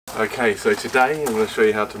Okay, so today I'm going to show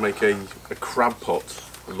you how to make a crab pot,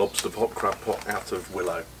 a lobster pot, crab pot out of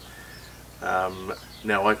willow.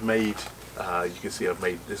 Now I've made, you can see I've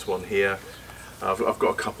made this one here. I've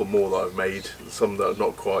got a couple more that I've made, some that are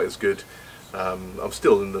not quite as good. I'm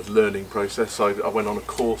still in the learning process. I went on a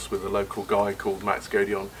course with a local guy called Max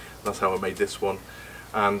Godion. That's how I made this one.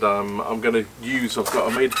 And I'm going to use,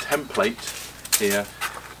 I made a template here,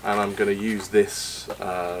 and I'm going to use this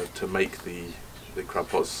to make the crab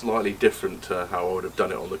pot. Slightly different to how I would have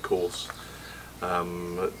done it on the course,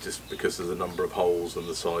 just because of the number of holes and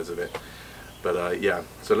the size of it. But yeah,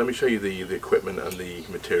 so let me show you the equipment and the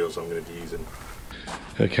materials I'm going to be using.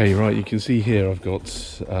 Okay, right, you can see here I've got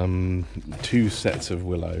two sets of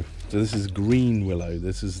willow. So this is green willow.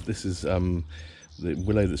 This is the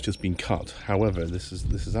willow that's just been cut. However, this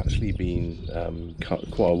has actually been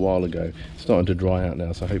cut quite a while ago. It's starting to dry out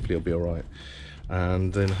now, so hopefully it'll be all right.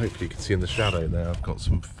 And then hopefully you can see in the shadow there, I've got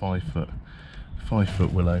some 5 foot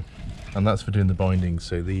willow, and that's for doing the binding.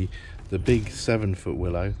 So the big 7 foot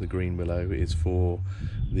willow, the green willow, is for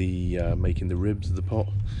the making the ribs of the pot,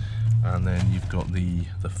 and then you've got the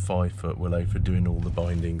 5 foot willow for doing all the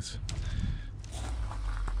bindings.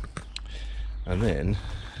 And then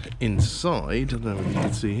inside, I don't know if you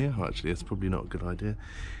can see here, actually it's probably not a good idea,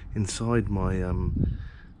 inside my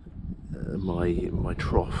my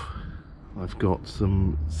trough I've got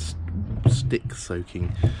some stick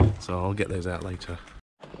soaking, so I'll get those out later.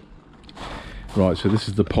 Right, so this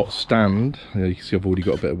is the pot stand. You can see I've already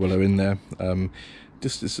got a bit of willow in there.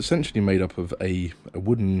 It's essentially made up of a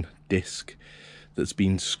wooden disc that's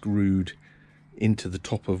been screwed into the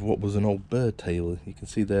top of what was an old bird table. You can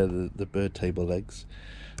see there the bird table legs.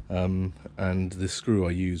 And the screw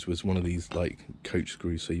I used was one of these like coach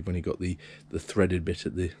screws, so you've only got the threaded bit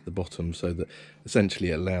at the bottom, so that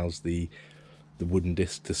essentially it allows the wooden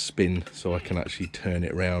disc to spin, so I can actually turn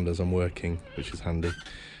it around as I'm working, which is handy.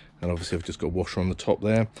 And obviously I've just got a washer on the top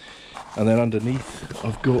there, and then underneath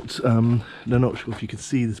I've got I'm not sure if you can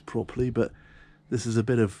see this properly, but this is a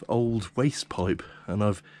bit of old waste pipe, and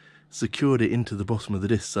I've secured it into the bottom of the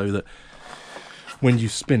disc so that when you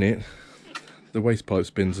spin it, the waste pipe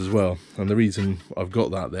spins as well. And the reason I've got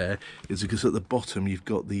that there is because at the bottom you've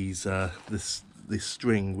got these this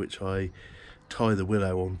string which I tie the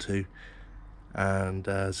willow onto, and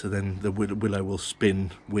so then the willow will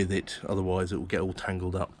spin with it, otherwise it will get all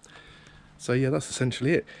tangled up. So yeah, that's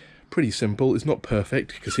essentially it. Pretty simple. It's not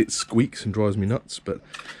perfect because it squeaks and drives me nuts, but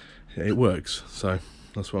yeah, it works, so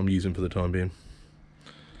that's what I'm using for the time being.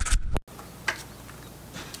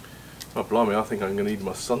 Oh blimey, I think I'm going to need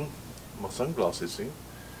my sunglasses soon.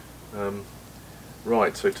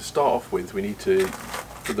 Right, so to start off with, we need to,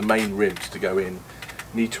 for the main ribs to go in,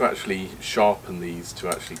 need to actually sharpen these to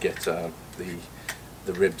actually get the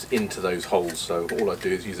ribs into those holes. So all I do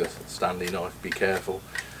is use a Stanley knife, be careful,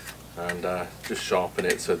 and just sharpen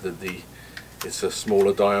it so that it's a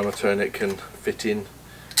smaller diameter and it can fit in.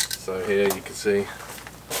 So here you can see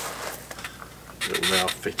it will now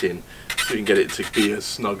fit in, so you can get it to be as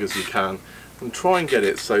snug as you can, and try and get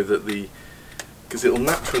it so that because it will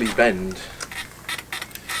naturally bend.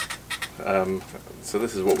 So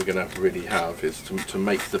this is what we're going to really have, is to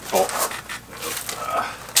make the pot.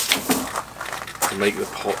 To make the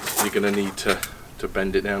pot, you're going to need to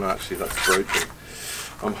bend it down. Actually, that's broken.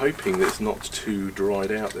 I'm hoping that it's not too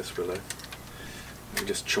dried out, this willow. Let me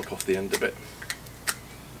just chop off the end of it.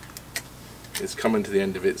 It's coming to the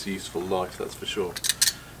end of its useful life, that's for sure.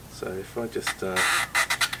 So if I just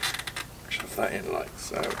shove that in like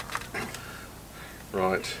so.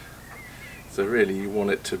 Right, so really you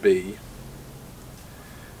want it to be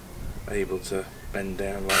able to bend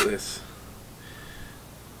down like this,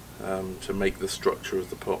 to make the structure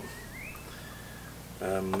of the pot.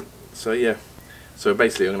 So yeah, so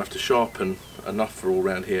basically I'm going to have to sharpen enough for all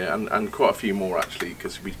around here, and quite a few more actually,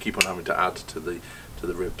 because we keep on having to add to the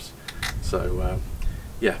ribs. So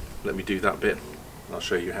yeah, let me do that bit. I'll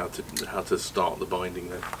show you how to start the binding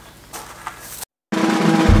then.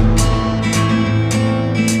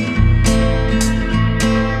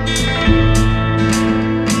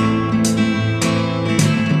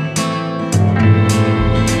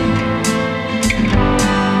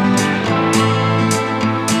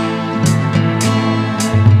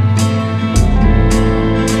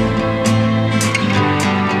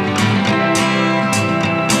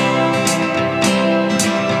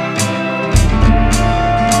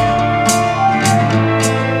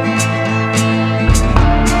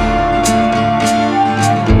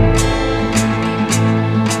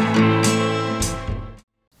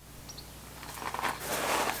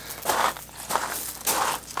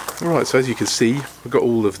 Alright, so as you can see, we've got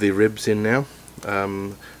all of the ribs in now.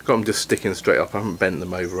 Got them just sticking straight up. I haven't bent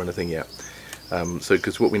them over or anything yet. So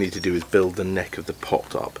because what we need to do is build the neck of the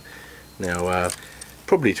pot up. Now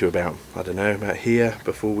probably to about, I don't know, about here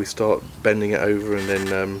before we start bending it over, and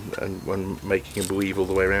then and when making a weave all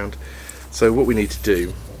the way around. So what we need to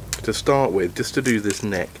do to start with, just to do this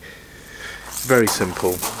neck, very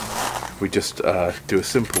simple. We just do a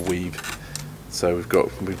simple weave. So we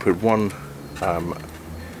put one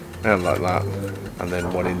around like that, and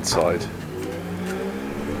then one inside.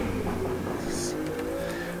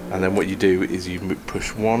 And then what you do is you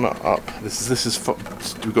push one up.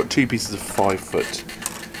 We've got 2 pieces of 5 foot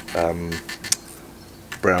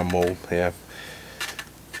brown wool here,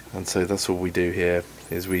 and so that's all we do here.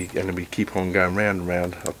 Is and then we keep on going round and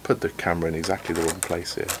round. I've put the camera in exactly the wrong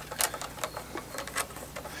place here.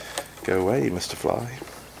 Go away, Mr. Fly.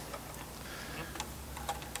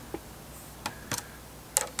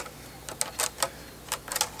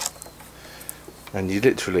 And you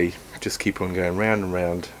literally just keep on going round and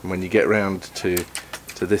round, and when you get round to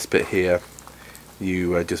this bit here,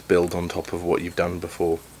 you just build on top of what you've done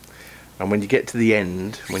before. And when you get to the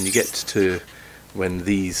end, when you get to when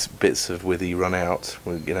these bits of withy run out,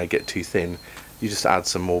 get too thin, you just add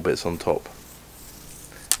some more bits on top.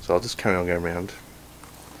 So I'll just carry on going round.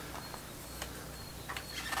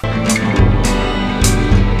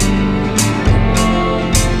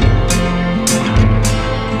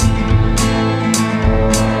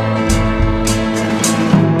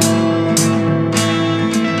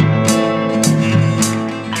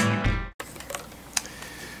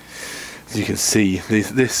 As you can see,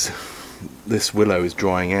 this willow is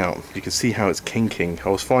drying out. You can see how it's kinking. I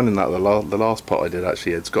was finding that the last pot I did,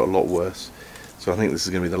 actually, it's got a lot worse. So I think this is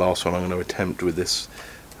going to be the last one I'm going to attempt with this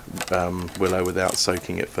willow without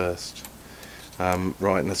soaking it first.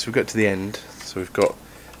 Right, and so we've got to the end. So we've got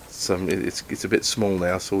some. It's a bit small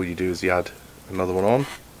now. So all you do is you add another one on.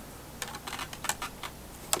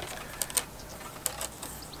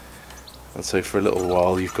 And so for a little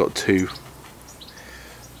while you've got 2.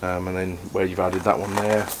 And then where you've added that one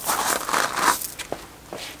there,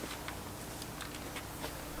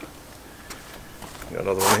 got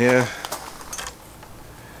another one here.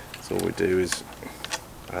 So all we do is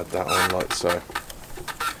add that on like so.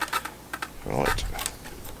 Right,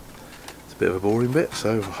 it's a bit of a boring bit,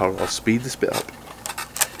 so I'll speed this bit up.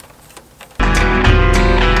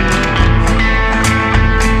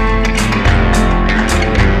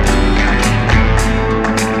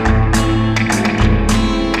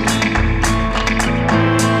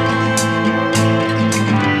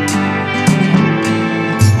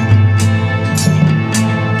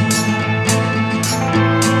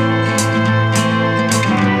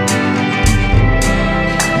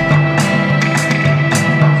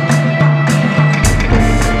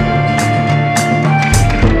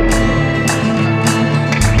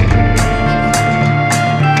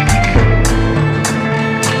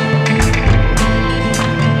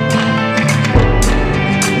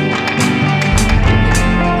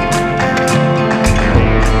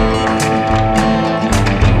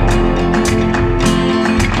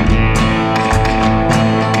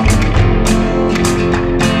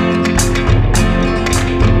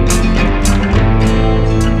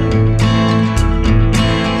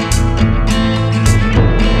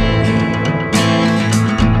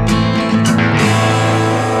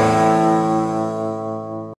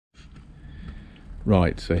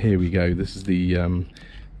 Right, so here we go. This is the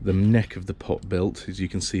neck of the pot built. As you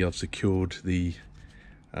can see, I've secured the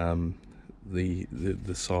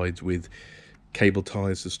sides with cable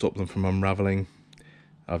ties to stop them from unraveling.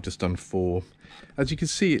 I've just done 4. As you can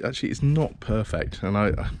see, actually, it's not perfect, and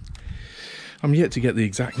I'm yet to get the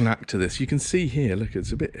exact knack to this. You can see here, look,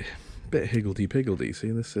 it's a bit higgledy-piggledy.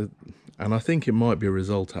 See this, and I think it might be a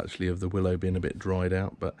result actually of the willow being a bit dried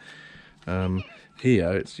out, but.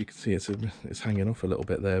 Here, you can see it's hanging off a little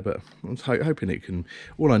bit there, but I'm hoping it can.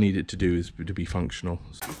 All I need it to do is to be functional.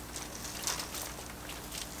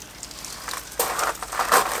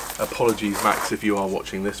 Apologies, Max, if you are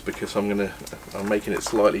watching this, because I'm making it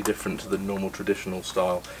slightly different to the normal traditional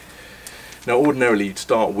style. Now, ordinarily you'd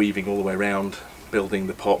start weaving all the way around, building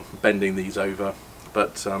the pot, bending these over,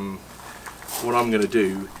 but what I'm going to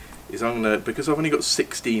do is because I've only got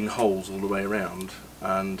 16 holes all the way around,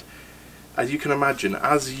 and as you can imagine,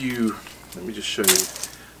 let me just show you.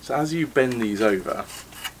 So as you bend these over,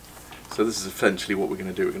 so this is essentially what we're going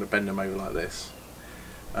to do. We're going to bend them over like this.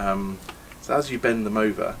 So as you bend them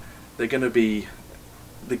over, they're going to be,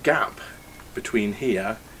 the gap between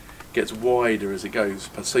here gets wider as it goes.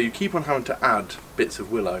 So you keep on having to add bits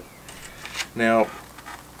of willow. Now,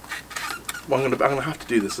 I'm going to have to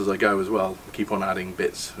do this as I go as well. Keep on adding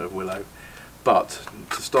bits of willow. But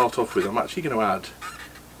to start off with, I'm actually going to add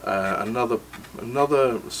another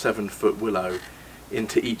 7-foot willow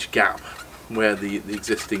into each gap where the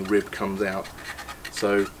existing rib comes out.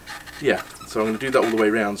 So yeah, so I'm going to do that all the way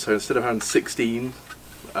around. So instead of having 16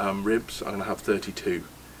 ribs, I'm going to have 32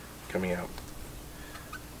 coming out.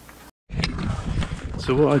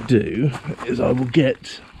 So what I do is I will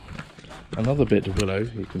get another bit of willow,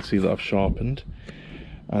 you can see that I've sharpened,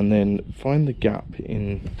 and then find the gap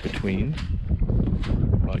in between,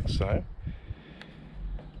 like so,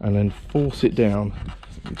 and then force it down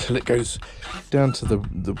until it goes down to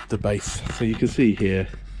the base. So you can see here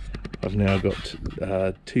I've now got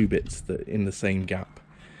 2 bits that in the same gap,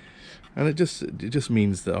 and it just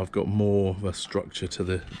means that I've got more of a structure to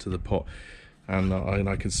the pot, and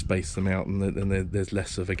I can space them out, and then there's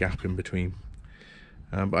less of a gap in between.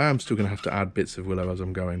 But I am still going to have to add bits of willow as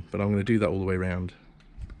I'm going, but I'm going to do that all the way around.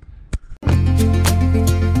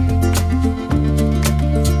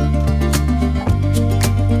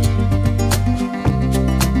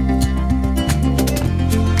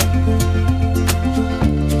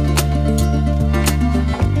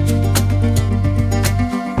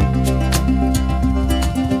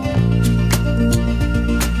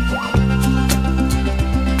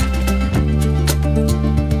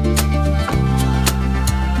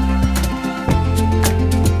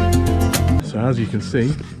 As you can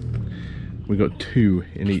see, we've got 2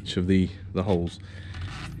 in each of the holes.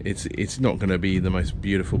 It's not going to be the most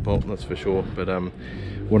beautiful pot, that's for sure, but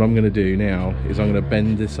what I'm going to do now is I'm going to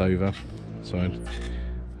bend this over. So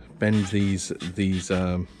bend these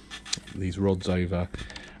rods over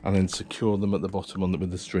and then secure them at the bottom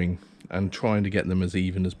with the string, and trying to get them as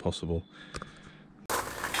even as possible.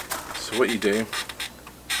 So what you do,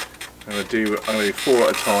 I'm going to do 4 at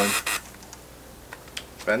a time.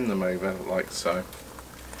 Bend them over like so.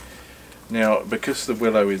 Now, because the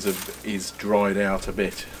willow is dried out a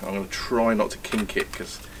bit, I'm going to try not to kink it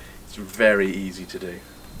because it's very easy to do.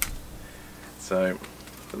 So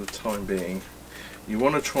for the time being, you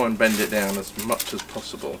want to try and bend it down as much as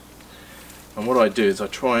possible. And what I do is I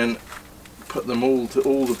try and put them all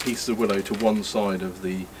the pieces of willow to one side of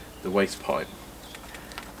the waste pipe,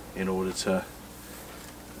 in order to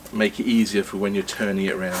make it easier for when you're turning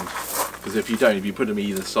it around. Because if you put them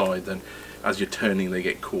either side, then as you're turning they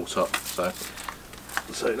get caught up. So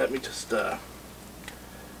let me just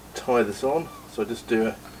tie this on. So I just do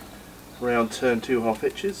a round turn 2½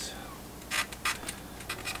 inches.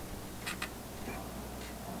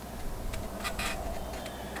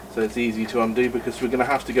 So it's easy to undo, because we're going to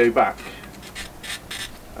have to go back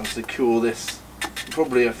and secure this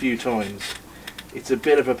probably a few times. It's a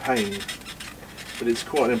bit of a pain, but it's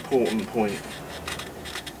quite an important point,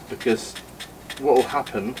 because what will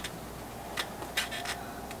happen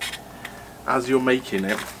as you're making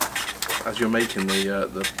it,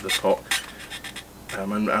 the pot,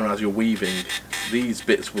 and as you're weaving, these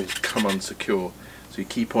bits will come unsecure, so you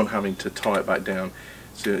keep on having to tie it back down,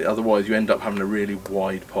 so otherwise you end up having a really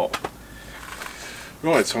wide pot.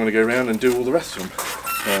 Right, so I'm going to go around and do all the rest of them.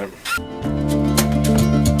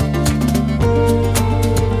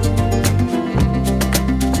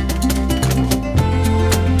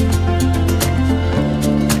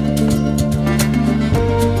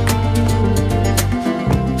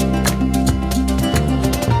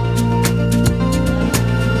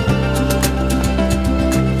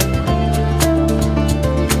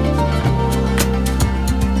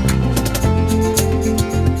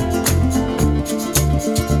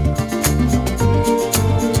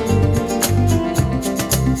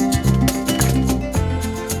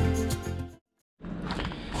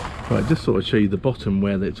 Right, just sort of show you the bottom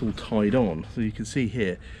where it's all tied on. So you can see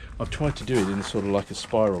here, I've tried to do it in sort of like a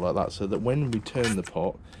spiral like that, so that when we turn the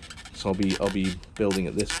pot, so I'll be building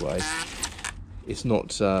it this way, it's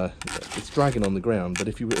not it's dragging on the ground, but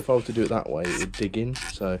if I was to do it that way, it would dig in.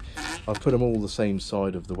 So I've put them all the same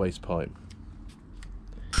side of the waste pipe.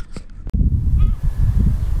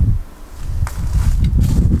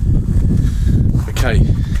 Okay,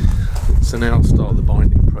 so now I'll start the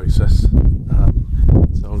binding process.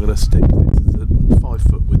 So I'm going to stick, this is a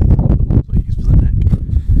 5-foot width, like the ones I use for the neck,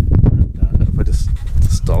 and if I just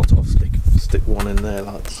start off, stick one in there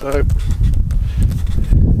like so.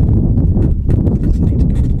 Doesn't need to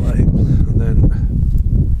go away, and then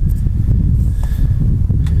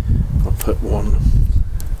I'll put one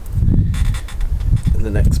in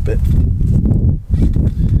the next bit. And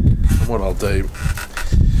what I'll do,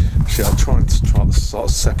 actually I'll try to start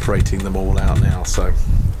separating them all out now. So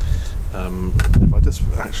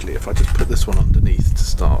if I just put this one underneath to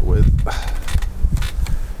start with,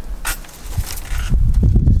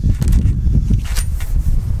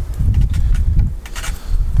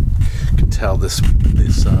 tell this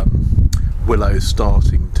willow is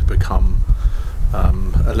starting to become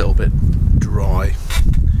a little bit dry.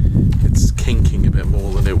 It's kinking a bit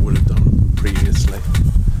more than it would have done previously.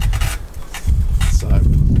 So I've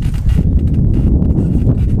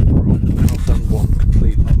done one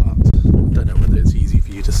complete like that. I don't know whether it's easy for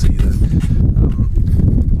you to see that.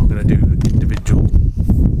 I'm going to do individual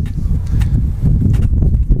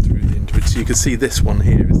through the individual. So you can see this one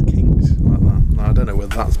here is kinked like that. Now, I don't know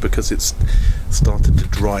whether that's because it's started to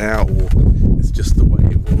dry out or it's just the way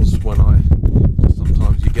it was when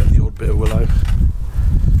sometimes you get the odd bit of willow.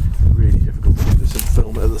 Really difficult to do this and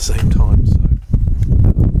film it at the same time.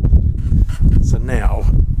 So now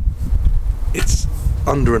it's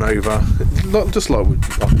under and over, just like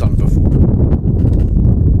I've done before.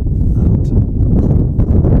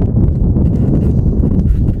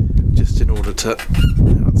 And just in order to,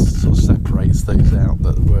 that sort of separates those out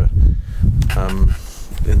that were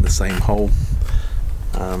in the same hole,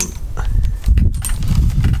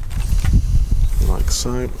 like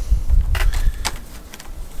so.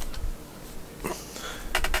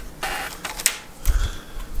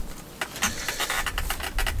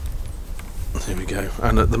 There we go.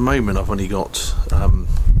 And at the moment I've only got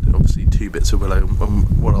obviously 2 bits of willow,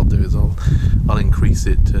 and what I'll do is I'll increase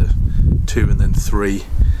it to 2 and then 3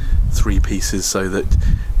 pieces, so that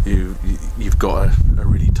you've got a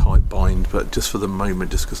really tight bind. But just for the moment,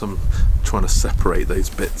 just because I'm trying to separate those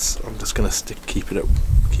bits, I'm just going to keep it at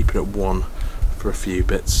 1 for a few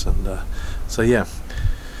bits. And so yeah,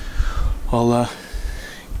 I'll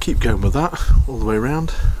keep going with that all the way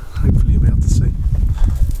around. Hopefully you'll be able to see.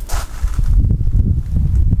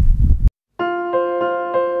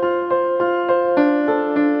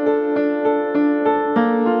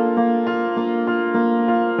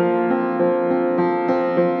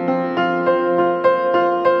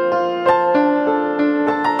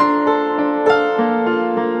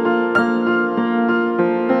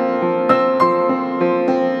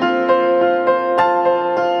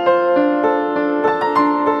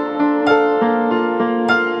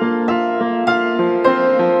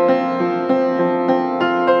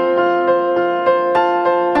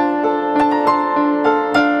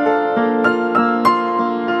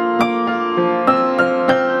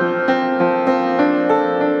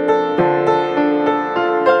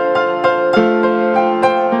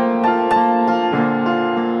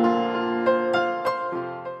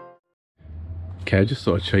 Okay, I just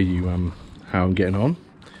thought I'd show you how I'm getting on.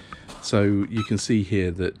 So you can see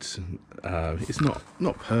here that it's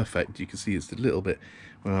not perfect. You can see it's a little bit,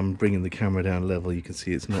 when I'm bringing the camera down level, you can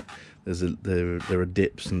see it's not, there are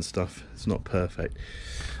dips and stuff. It's not perfect.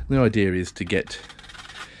 The idea is to get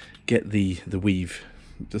the weave,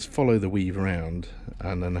 just follow the weave around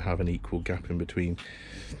and then have an equal gap in between.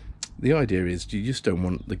 The idea is you just don't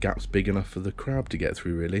want the gaps big enough for the crab to get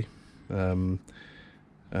through, really. And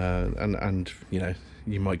you know,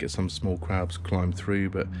 you might get some small crabs climb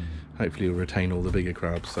through, but hopefully you'll retain all the bigger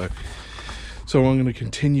crabs. So I'm going to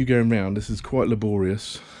continue going round. This is quite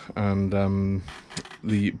laborious, and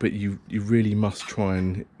but you really must try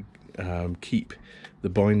and keep the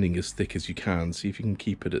binding as thick as you can. See if you can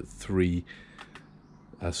keep it at 3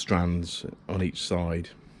 strands on each side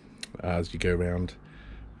as you go around.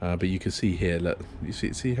 But you can see here, look, you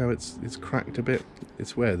see how it's cracked a bit.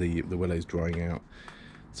 It's where the willow's drying out,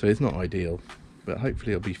 so it's not ideal, but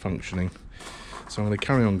hopefully it'll be functioning. So I'm going to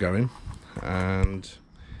carry on going, and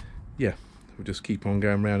yeah, we'll just keep on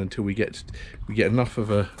going around until we get enough of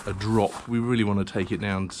a drop. We really want to take it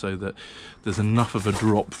down so that there's enough of a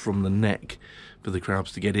drop from the neck for the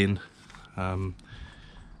crabs to get in.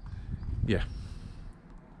 Yeah,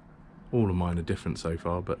 all of mine are different so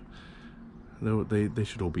far, but they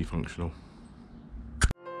should all be functional.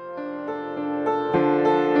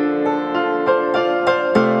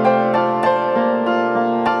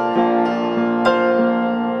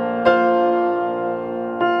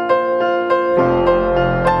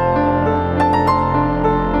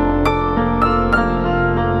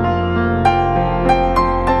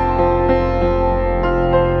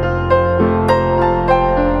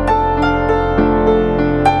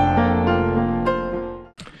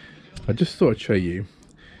 I just thought I'd show you,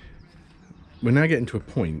 we're now getting to a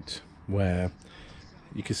point where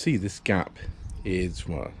you can see this gap is,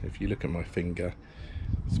 well, if you look at my finger,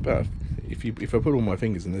 it's about, if I put all my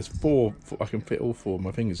fingers in, there's four, I can fit all 4 of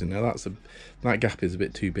my fingers in. Now that gap is a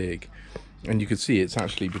bit too big, and you can see it's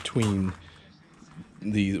actually between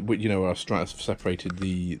the, you know, our strands separated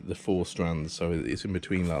the 4 strands, so it's in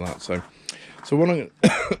between like that. So what I'm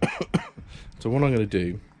going to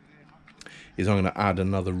do is I'm going to add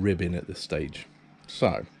another rib in at this stage.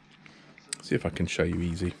 So see if I can show you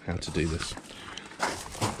easy how to do this.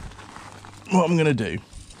 What I'm going to do,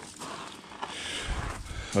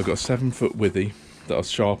 I've got a 7-foot withy that I've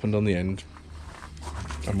sharpened on the end,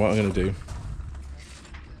 and what I'm going to do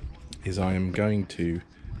is I am going to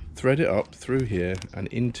thread it up through here and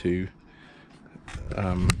into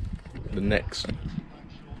the next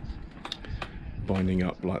binding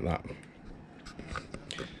up like that.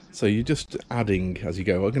 So you're just adding as you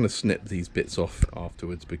go. I'm going to snip these bits off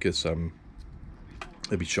afterwards because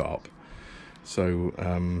they'll be sharp. So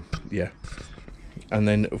yeah, and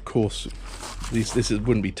then of course this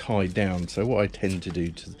wouldn't be tied down. So what I tend to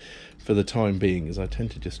do for the time being is I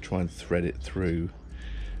tend to just try and thread it through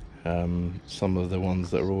some of the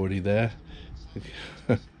ones that are already there.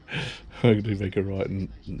 I'm going to make a right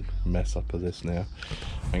mess up of this now.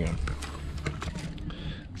 Hang on.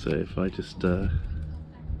 So if I just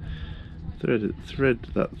thread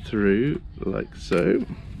that through like so,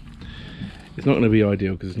 it's not going to be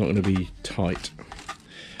ideal because it's not going to be tight,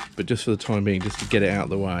 but just for the time being, just to get it out of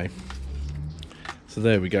the way. So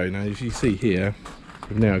there we go. Now if you see here,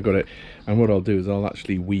 we've now got it, and what I'll do is I'll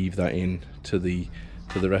actually weave that in to the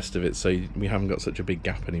rest of it, so we haven't got such a big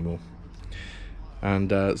gap anymore. And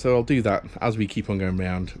so I'll do that as we keep on going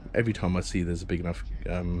around. Every time I see there's a big enough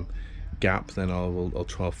gap, then I'll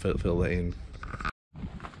try to fill that in.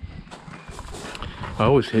 I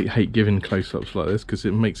always hate giving close-ups like this because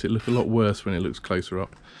it makes it look a lot worse when it looks closer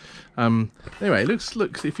up. Anyway, it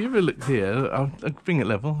looks. If you ever look here, I'll bring it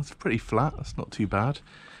level. It's pretty flat. That's not too bad.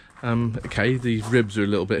 Okay, these ribs are a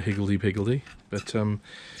little bit higgledy-piggledy, but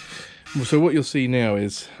so what you'll see now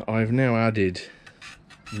is I've now added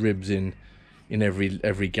ribs in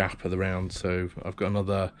every gap of the round. So I've got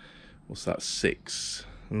another, what's that, 6,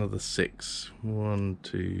 another 6, 1,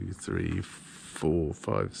 2, 3, 4,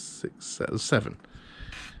 5, 6, 7,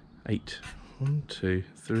 8, 1, 2,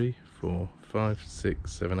 3, 4, 5,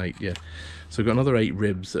 6, 7, 8. Yeah, so I've got another 8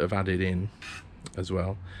 ribs that I've added in as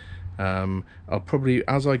well. I'll probably,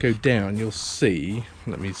 as I go down, you'll see,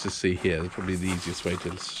 let me just see here, probably the easiest way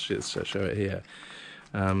to show it here.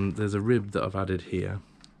 There's a rib that I've added here,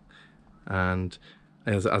 and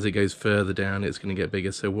as it goes further down, it's going to get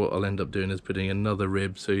bigger. So what I'll end up doing is putting another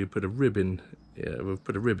rib. So you put a rib in, we'll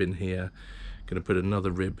put a rib in here, going to put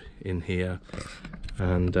another rib in here,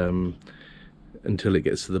 and until it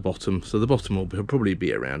gets to the bottom. So the bottom will probably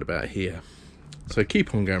be around about here. So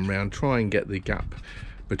keep on going around, try and get the gap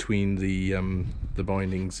between the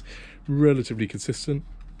bindings relatively consistent.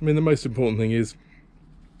 I mean, the most important thing is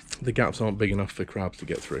the gaps aren't big enough for crabs to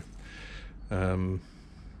get through.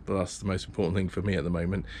 But that's the most important thing for me at the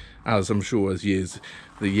moment. As I'm sure as the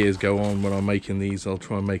years go on, when I'm making these, I'll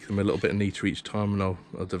try and make them a little bit neater each time, and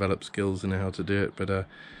I'll develop skills in how to do it. But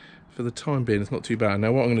for the time being, it's not too bad.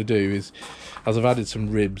 Now what I'm going to do is, as I've added some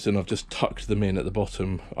ribs and I've just tucked them in at the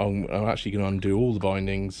bottom, I'm actually going to undo all the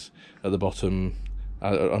bindings at the bottom,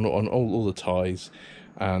 on all the ties,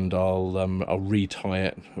 and I'll re-tie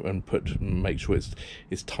it and make sure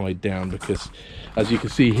it's tied down, because as you can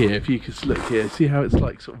see here, if you can look here, see how it's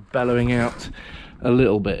like sort of bellowing out a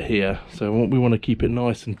little bit here. So we want to keep it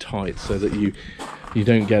nice and tight so that you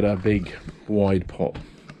don't get a big wide pop.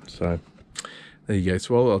 So there you go.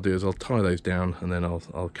 So what I'll do is I'll tie those down, and then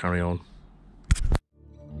I'll carry on.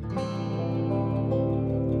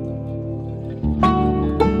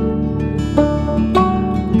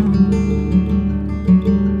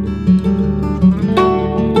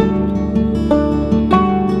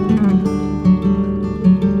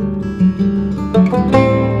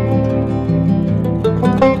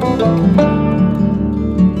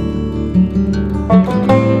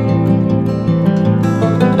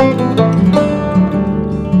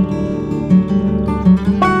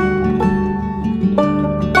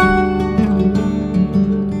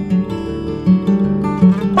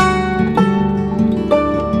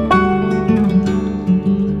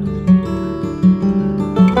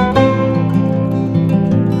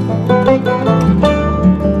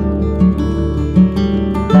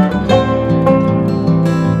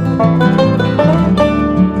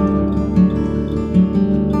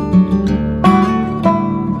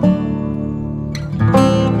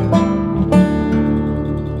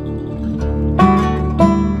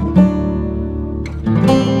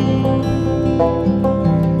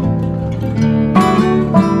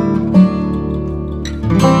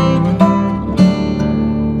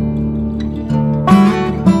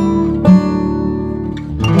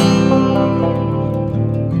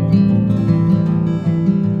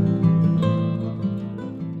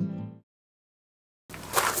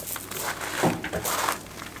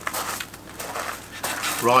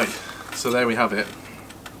 Right, so there we have it.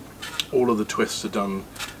 All of the twists are done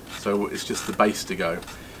so it's just the base to go.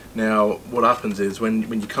 Now what happens is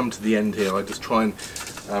when you come to the end here, I just try and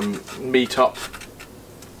meet up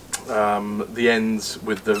the ends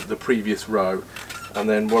with the previous row, and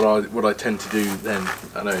then what I tend to do then,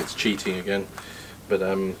 I know it's cheating again, but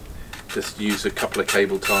just use a couple of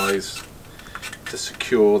cable ties to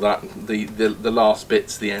secure that the last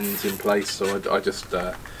bits, the ends, in place. So I just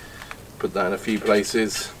put that in a few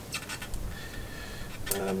places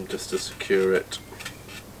just to secure it.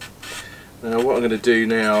 Now what I'm going to do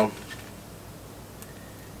now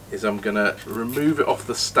is I'm going to remove it off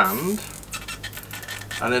the stand,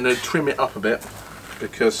 and then trim it up a bit,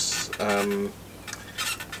 because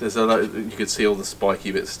there's a lot, you can see all the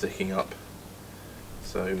spiky bits sticking up.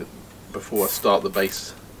 So before I start the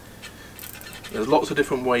base, there's lots of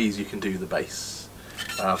different ways you can do the base.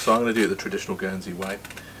 So I'm going to do it the traditional Guernsey way,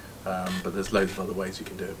 but there's loads of other ways you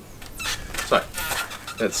can do it. So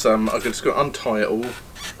let's I'm just going to untie it all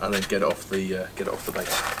and then get it off the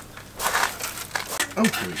base. Oh,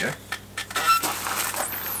 here we go.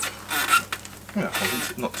 Yeah,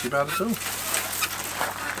 not too bad at all.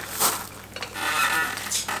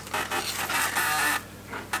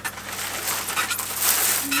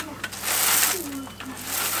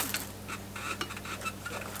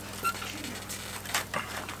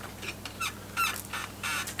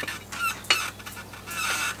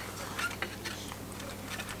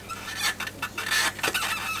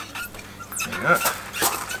 There.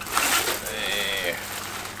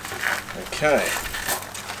 Okay.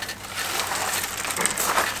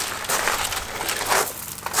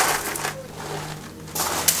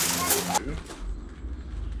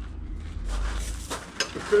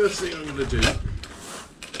 The first thing I'm going to do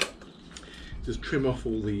is trim off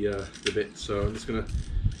all the bits. So I'm just going to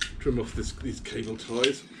trim off these cable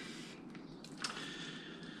ties,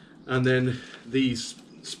 and then these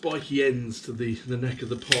spiky ends to the neck of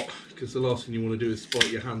the pot, because the last thing you want to do is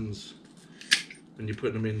spike your hands when you're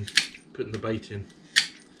putting the bait in.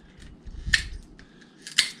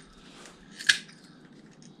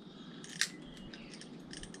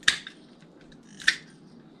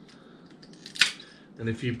 And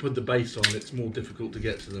if you put the base on, it's more difficult to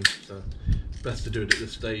get to them, so it's best to do it at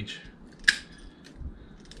this stage.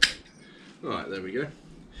 Alright, there we go.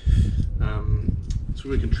 So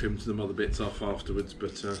we can trim some other bits off afterwards,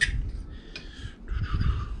 but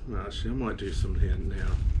well, actually I might do some here now.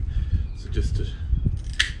 So just to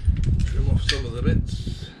trim off some of the bits.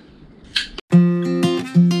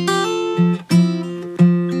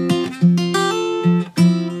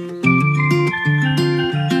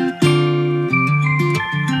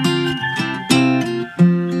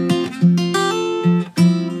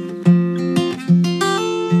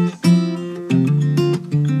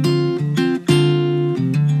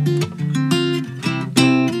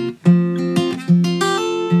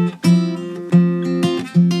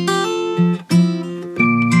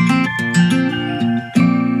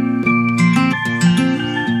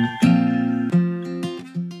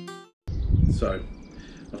 So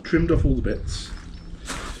I've trimmed off all the bits.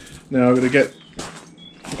 Now I've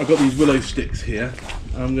got these willow sticks here.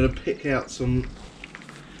 I'm going to pick out some.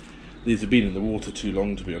 These have been in the water too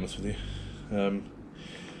long, to be honest with you. I'm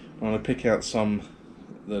going to pick out some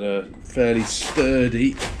that are fairly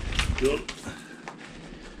sturdy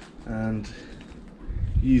and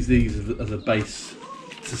use these as a base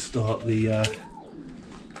to start the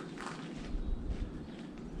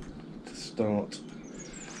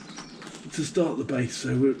base.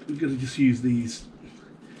 So we're going to just use these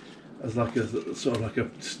as like a sort of like a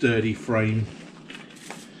sturdy frame.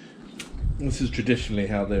 This is traditionally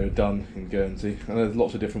how they were done in Guernsey, and there's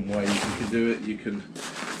lots of different ways you can do it. You can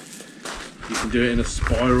do it in a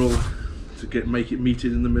spiral to make it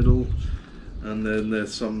meated in the middle, and then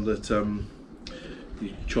there's some that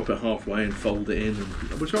you chop it halfway and fold it in,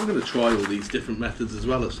 which I'm going to try all these different methods as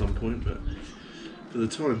well at some point, but for the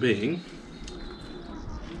time being,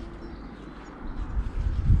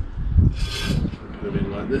 put them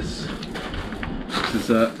in like this. This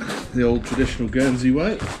is the old traditional Guernsey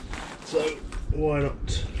way. So why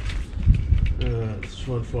not? Let's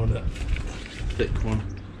try and find a thick one.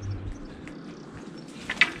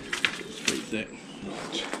 It's pretty thick.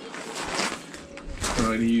 Right. I'm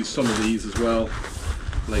going to use some of these as well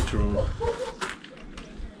later on.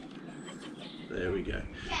 There we go.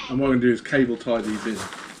 And what I'm going to do is cable tie these in.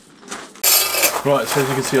 Right, so as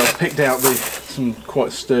you can see, I've picked out some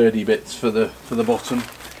quite sturdy bits for the bottom.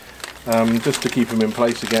 Just to keep them in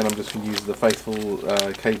place again, I'm just going to use the faithful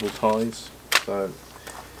cable ties. So I'm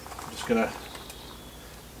just going to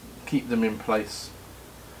keep them in place.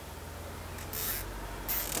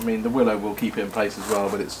 I mean, the willow will keep it in place as well,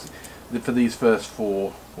 but it's for these first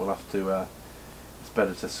 4, we'll have to, it's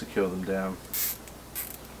better to secure them down.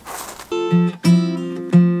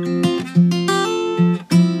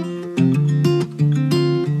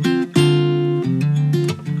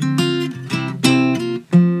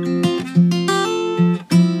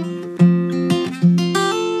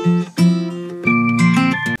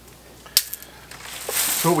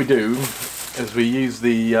 So what we do is we use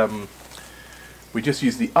the we just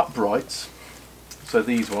use the uprights, so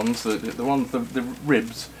these ones, the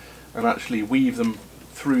ribs, and actually weave them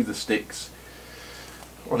through the sticks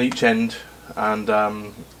on each end, and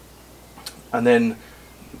then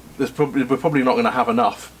we're probably not going to have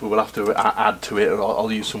enough, but we'll have to add to it.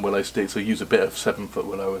 I'll use some willow sticks. I'll use a bit of 7-foot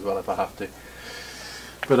willow as well if I have to.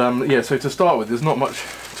 But yeah, so to start with, there's not much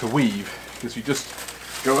to weave, because you just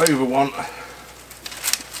go over one,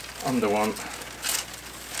 under one,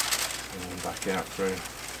 and back out through,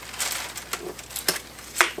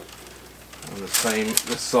 and the same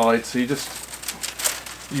this side. So you just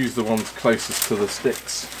use the ones closest to the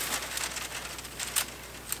sticks.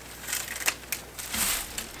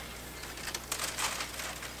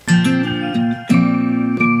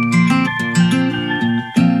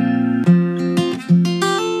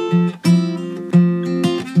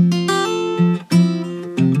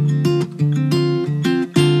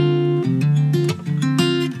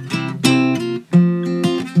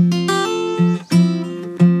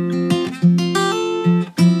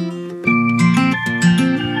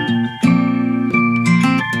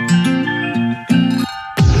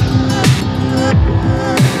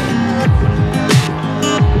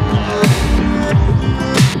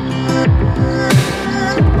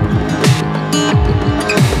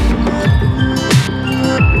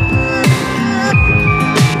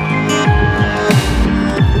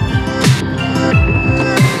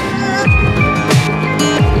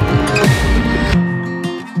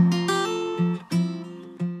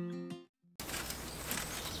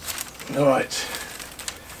 Alright,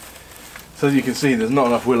 so as you can see, there's not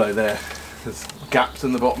enough willow there. There's gaps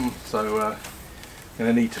in the bottom, so I'm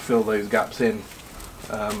going to need to fill those gaps in.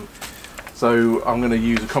 So I'm going to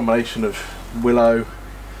use a combination of willow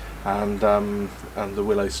and the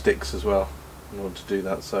willow sticks as well in order to do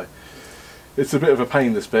that. So it's a bit of a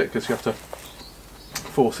pain, this bit, because you have to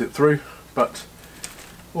force it through, but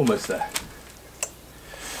almost there.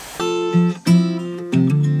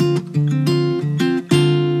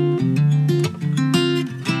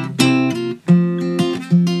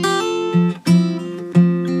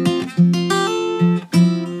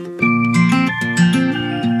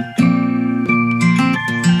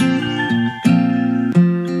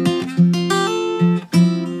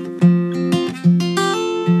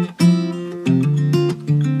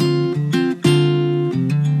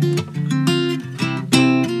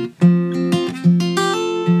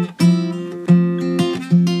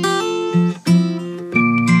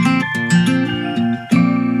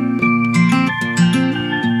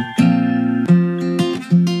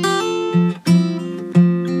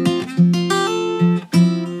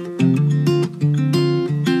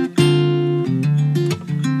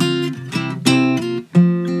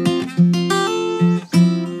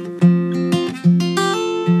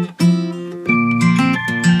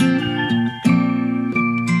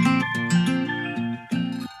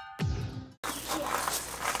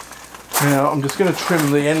 Now I'm just going to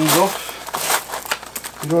trim the ends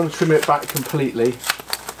off. I don't want to trim it back completely,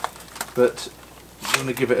 but I'm going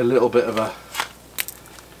to give it a little bit of a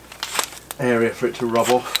area for it to rub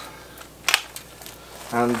off.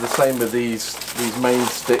 And the same with these main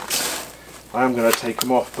sticks. I am going to take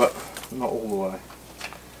them off, but not all the way.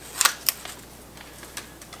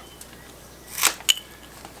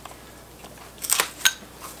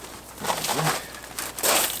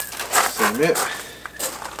 Same bit.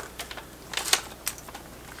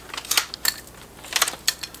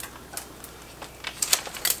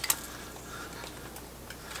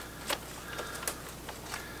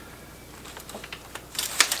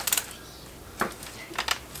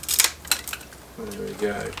 There we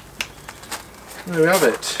go. There we have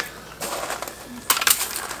it.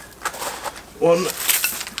 One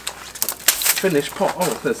finished pot.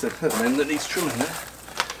 Oh, there's an end that needs trimming there.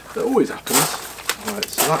 That always happens. Right,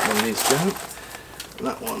 so that one needs to go.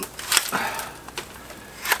 That one.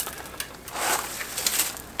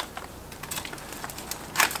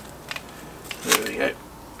 There we go.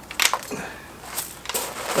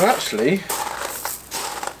 And actually,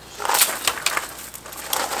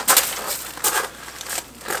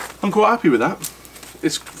 I'm quite happy with that.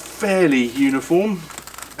 It's fairly uniform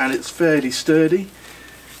and it's fairly sturdy.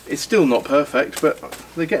 It's still not perfect, but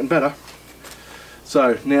they're getting better.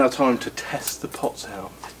 So now time to test the pots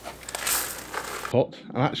out. pot,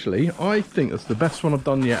 and actually I think that's the best one I've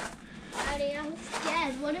done yet. Daddy, I'm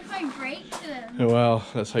scared. What if I break them? Well,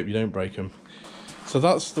 let's hope you don't break them. So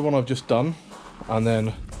that's the one I've just done, and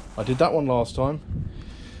then I did that one last time.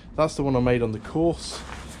 That's the one I made on the course,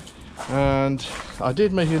 and I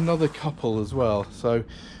did make another couple as well. So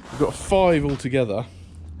we've got 5 altogether.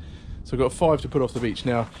 So I've got 5 to put off the beach.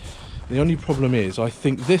 Now, the only problem is I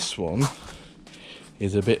think this one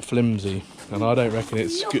is a bit flimsy, and I don't reckon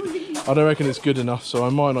it's good. I don't reckon it's good enough, so I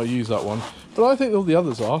might not use that one. But I think all the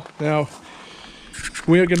others are. Now,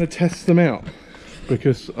 we are going to test them out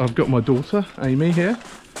because I've got my daughter, Amy, here.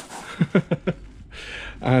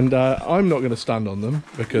 And I'm not going to stand on them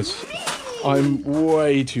because I'm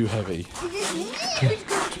way too heavy.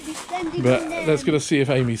 But let's going to see if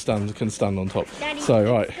Amy can stand on top. Daddy,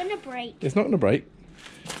 so, right. It's going to break. It's not going to break.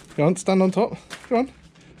 Go on, stand on top. Go on.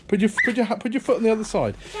 Put your foot on the other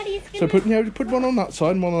side. Daddy, it's So put one on that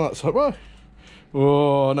side and one on that side. Whoa.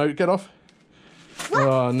 Oh no, get off. What?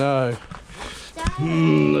 Oh no.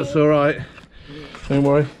 That's all right. Don't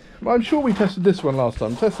worry. I'm sure we tested this one last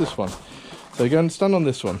time. Test this one. So go and stand on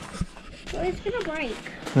this one. Well, it's gonna break.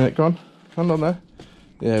 Yeah, go on. Stand on there.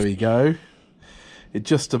 There we go. It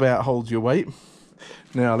just about holds your weight.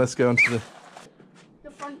 Now let's go onto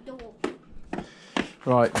The front door.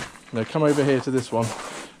 Right. Now come over here to this one.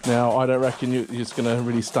 Now I don't reckon you're just going to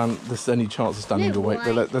really stand. There's any chance of standing your weight,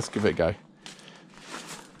 but let's give it a go.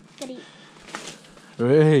 Daddy.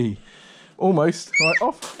 Hey, almost. Right,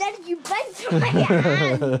 off. Daddy, you bent my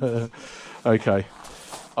hand. Okay.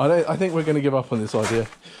 I think we're going to give up on this idea.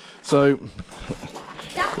 So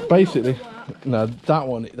basically, no, that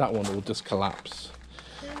one will just collapse.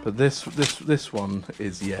 But this one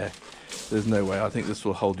is, yeah. There's no way. I think this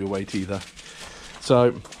will hold your weight either.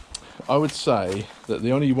 So I would say that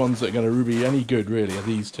the only ones that are going to be any good really are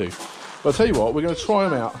these two. But I'll tell you what, we're going to try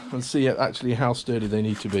them out and see actually how sturdy they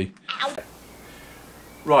need to be.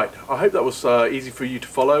 Right, I hope that was easy for you to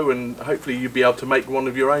follow, and hopefully you'll be able to make one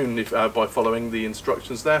of your own by following the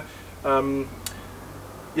instructions there.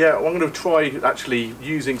 Yeah, I'm going to try actually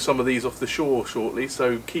using some of these off the shore shortly,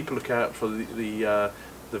 so keep a lookout for the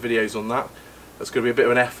videos on that. It's going to be a bit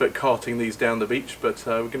of an effort carting these down the beach, but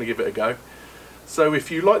we're going to give it a go. So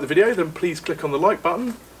if you like the video, then please click on the like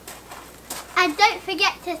button. And don't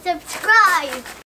forget to subscribe.